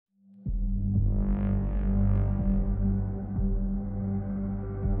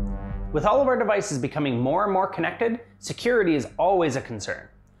With all of our devices becoming more and more connected, security is always a concern.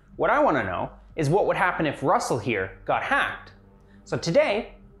 What I want to know is what would happen if Russell here got hacked. So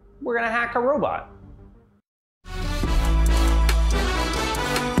today, we're going to hack a robot.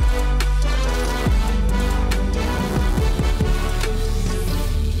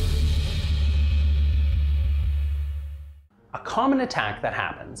 A common attack that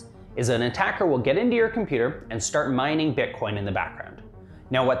happens is an attacker will get into your computer and start mining Bitcoin in the background.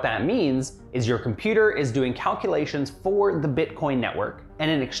 Now what that means is your computer is doing calculations for the Bitcoin network, and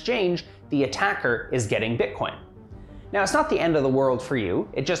in exchange, the attacker is getting Bitcoin. Now it's not the end of the world for you,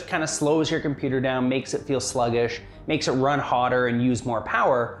 it just kind of slows your computer down, makes it feel sluggish, makes it run hotter and use more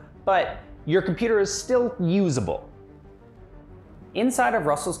power, but your computer is still usable. Inside of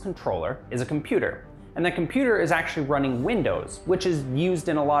Russell's controller is a computer, and the computer is actually running Windows, which is used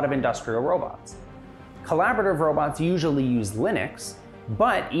in a lot of industrial robots. Collaborative robots usually use Linux,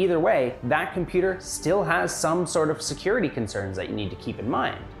 but either way, that computer still has some sort of security concerns that you need to keep in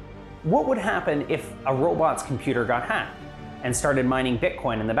mind. What would happen if a robot's computer got hacked and started mining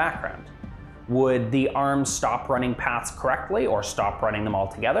Bitcoin in the background? Would the ARM stop running paths correctly or stop running them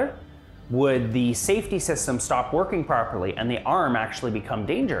altogether? Would the safety system stop working properly and the ARM actually become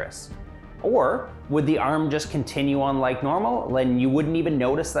dangerous? Or would the ARM just continue on like normal and you wouldn't even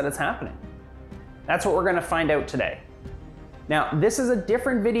notice that it's happening? That's what we're going to find out today. Now, this is a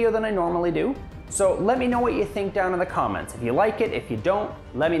different video than I normally do, so let me know what you think down in the comments. If you like it, if you don't,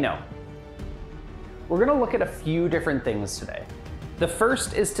 let me know. We're going to look at a few different things today. The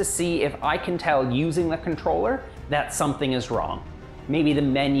first is to see if I can tell using the controller that something is wrong. Maybe the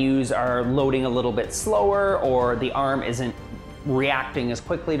menus are loading a little bit slower, or the ARM isn't reacting as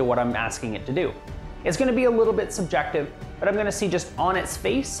quickly to what I'm asking it to do. It's going to be a little bit subjective, but I'm going to see just on its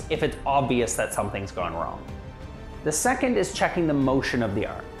face if it's obvious that something's gone wrong. The second is checking the motion of the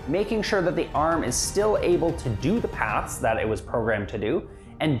ARM, making sure that the ARM is still able to do the paths that it was programmed to do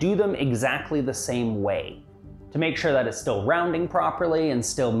and do them exactly the same way, to make sure that it's still rounding properly and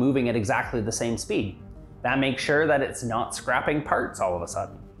still moving at exactly the same speed. That makes sure that it's not scrapping parts all of a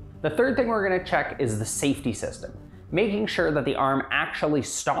sudden. The third thing we're going to check is the safety system, making sure that the ARM actually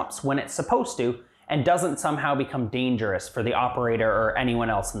stops when it's supposed to and doesn't somehow become dangerous for the operator or anyone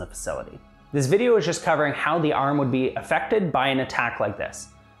else in the facility. This video is just covering how the ARM would be affected by an attack like this.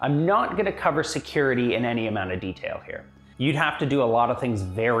 I'm not going to cover security in any amount of detail here. You'd have to do a lot of things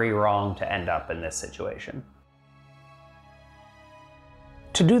very wrong to end up in this situation.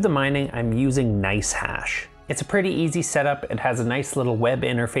 To do the mining, I'm using NiceHash. It's a pretty easy setup. It has a nice little web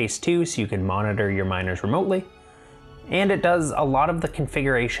interface too, so you can monitor your miners remotely. And it does a lot of the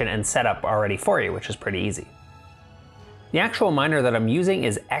configuration and setup already for you, which is pretty easy. The actual miner that I'm using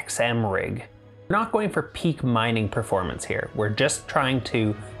is XMRig. We're not going for peak mining performance here. We're just trying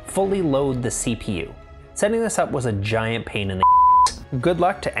to fully load the CPU. Setting this up was a giant pain in the ass. Good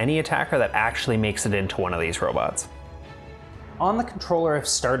luck to any attacker that actually makes it into one of these robots. On the controller, I've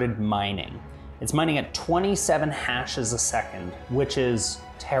started mining. It's mining at 27 hashes a second, which is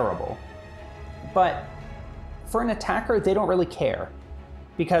terrible. But for an attacker, they don't really care,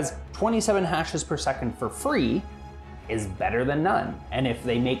 because 27 hashes per second for free is better than none. And if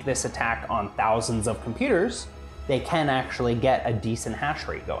they make this attack on thousands of computers, they can actually get a decent hash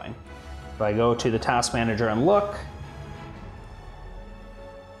rate going. If I go to the task manager and look,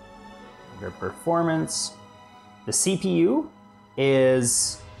 under performance, the CPU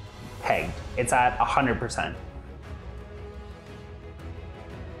is pegged. It's at 100%.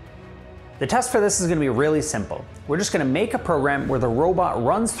 The test for this is going to be really simple. We're just going to make a program where the robot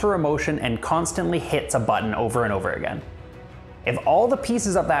runs through a motion and constantly hits a button over and over again. If all the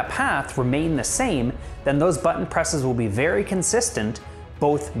pieces of that path remain the same, then those button presses will be very consistent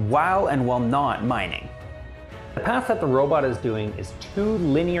both while and while not mining. The path that the robot is doing is 2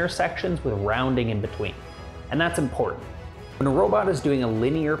 linear sections with rounding in between, and that's important. When a robot is doing a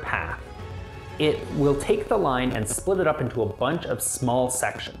linear path, it will take the line and split it up into a bunch of small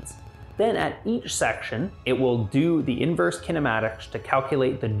sections. Then at each section, it will do the inverse kinematics to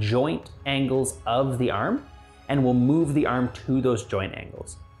calculate the joint angles of the ARM, and will move the ARM to those joint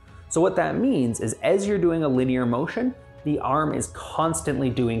angles. So what that means is as you're doing a linear motion, the ARM is constantly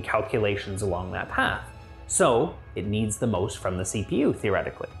doing calculations along that path. So it needs the most from the CPU,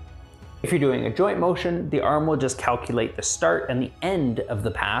 theoretically. If you're doing a joint motion, the ARM will just calculate the start and the end of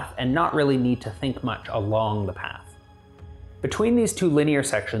the path and not really need to think much along the path. Between these 2 linear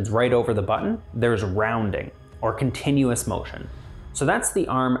sections right over the button, there's rounding, or continuous motion. So that's the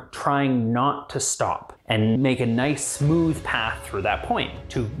ARM trying not to stop and make a nice smooth path through that point.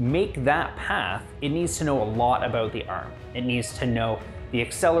 To make that path, it needs to know a lot about the ARM. It needs to know the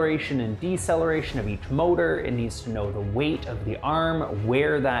acceleration and deceleration of each motor. It needs to know the weight of the arm,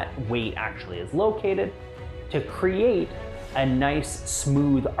 where that weight actually is located, to create a nice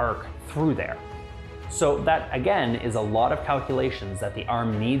smooth arc through there. So that, again, is a lot of calculations that the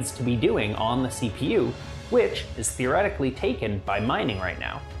arm needs to be doing on the CPU, which is theoretically taken by mining right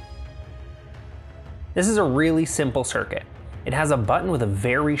now. This is a really simple circuit. It has a button with a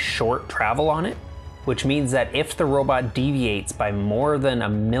very short travel on it, which means that if the robot deviates by more than a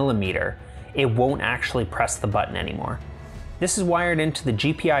millimeter, it won't actually press the button anymore. This is wired into the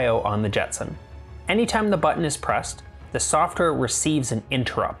GPIO on the Jetson. Anytime the button is pressed, the software receives an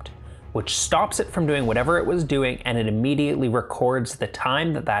interrupt, which stops it from doing whatever it was doing, and it immediately records the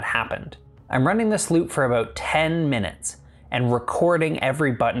time that happened. I'm running this loop for about 10 minutes and recording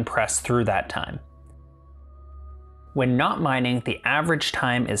every button press through that time. When not mining, the average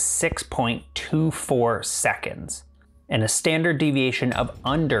time is 6.24 seconds and a standard deviation of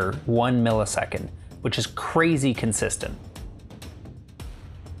under 1 millisecond, which is crazy consistent.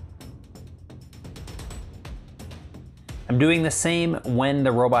 I'm doing the same when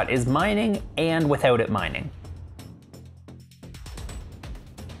the robot is mining and without it mining.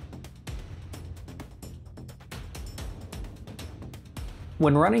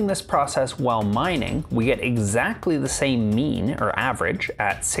 When running this process while mining, we get exactly the same mean or average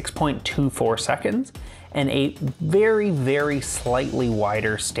at 6.24 seconds and a very, very slightly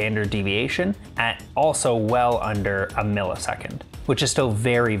wider standard deviation at also well under a millisecond, which is still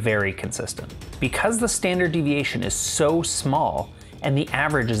very, very consistent. Because the standard deviation is so small and the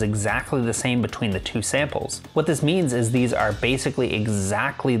average is exactly the same between the two samples, what this means is these are basically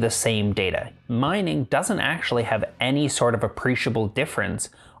exactly the same data. Mining doesn't actually have any sort of appreciable difference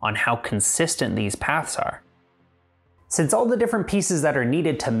on how consistent these paths are. Since all the different pieces that are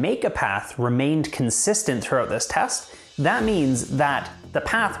needed to make a path remained consistent throughout this test, that means that the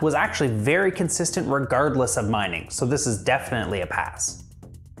path was actually very consistent regardless of mining, so this is definitely a pass.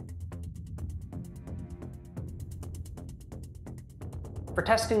 For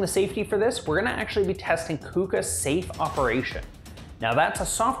testing the safety for this, we're gonna actually be testing KUKA's safe operation. Now that's a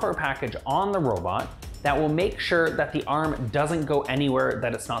software package on the robot that will make sure that the arm doesn't go anywhere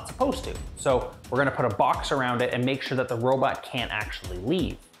that it's not supposed to. So we're gonna put a box around it and make sure that the robot can't actually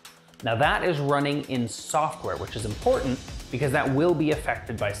leave. Now that is running in software, which is important because that will be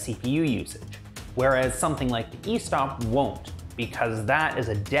affected by CPU usage. Whereas something like the e-stop won't, because that is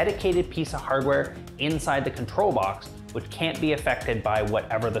a dedicated piece of hardware inside the control box which can't be affected by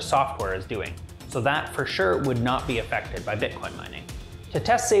whatever the software is doing. So that for sure would not be affected by Bitcoin mining. To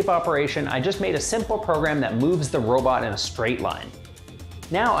test safe operation, I just made a simple program that moves the robot in a straight line.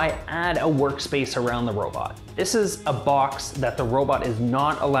 Now I add a workspace around the robot. This is a box that the robot is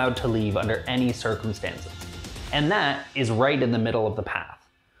not allowed to leave under any circumstances. And that is right in the middle of the path.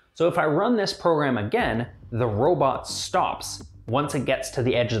 So if I run this program again, the robot stops once it gets to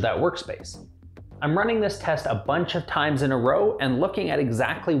the edge of that workspace. I'm running this test a bunch of times in a row and looking at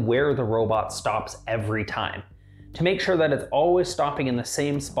exactly where the robot stops every time to make sure that it's always stopping in the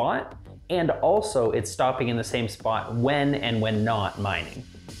same spot, and also it's stopping in the same spot when and when not mining.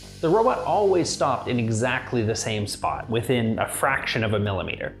 The robot always stopped in exactly the same spot, within a fraction of a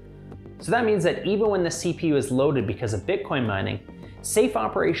millimeter. So that means that even when the CPU is loaded because of Bitcoin mining, safe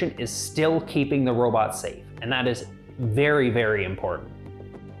operation is still keeping the robot safe, and that is very, very important.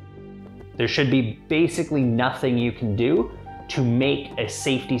 There should be basically nothing you can do to make a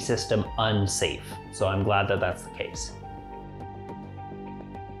safety system unsafe. So I'm glad that that's the case.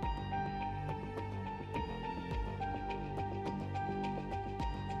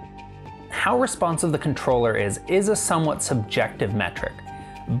 How responsive the controller is a somewhat subjective metric,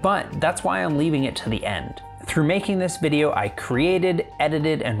 but that's why I'm leaving it to the end. Through making this video, I created,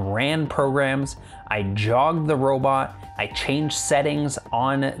 edited, and ran programs. I jogged the robot. I changed settings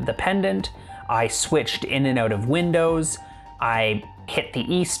on the pendant. I switched in and out of windows. I hit the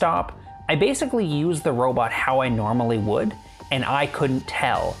e-stop. I basically used the robot how I normally would, and I couldn't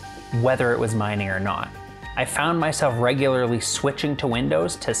tell whether it was mining or not. I found myself regularly switching to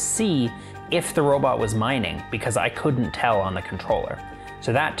windows to see if the robot was mining because I couldn't tell on the controller.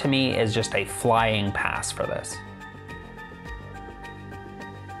 So that to me is just a flying pass for this.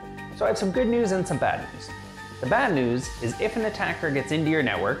 So I have some good news and some bad news. The bad news is if an attacker gets into your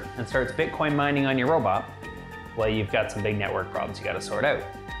network and starts Bitcoin mining on your robot, well, you've got some big network problems you gotta sort out.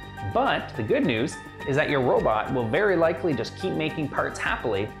 But the good news is that your robot will very likely just keep making parts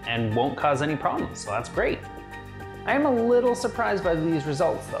happily and won't cause any problems, so that's great. I am a little surprised by these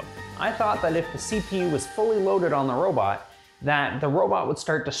results though. I thought that if the CPU was fully loaded on the robot, that the robot would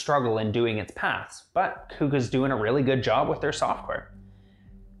start to struggle in doing its paths, but KUKA's doing a really good job with their software.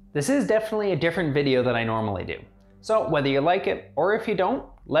 This is definitely a different video than I normally do. So whether you like it or if you don't,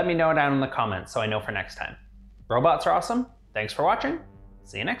 let me know down in the comments so I know for next time. Robots are awesome. Thanks for watching.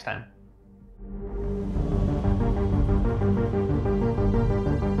 See you next time.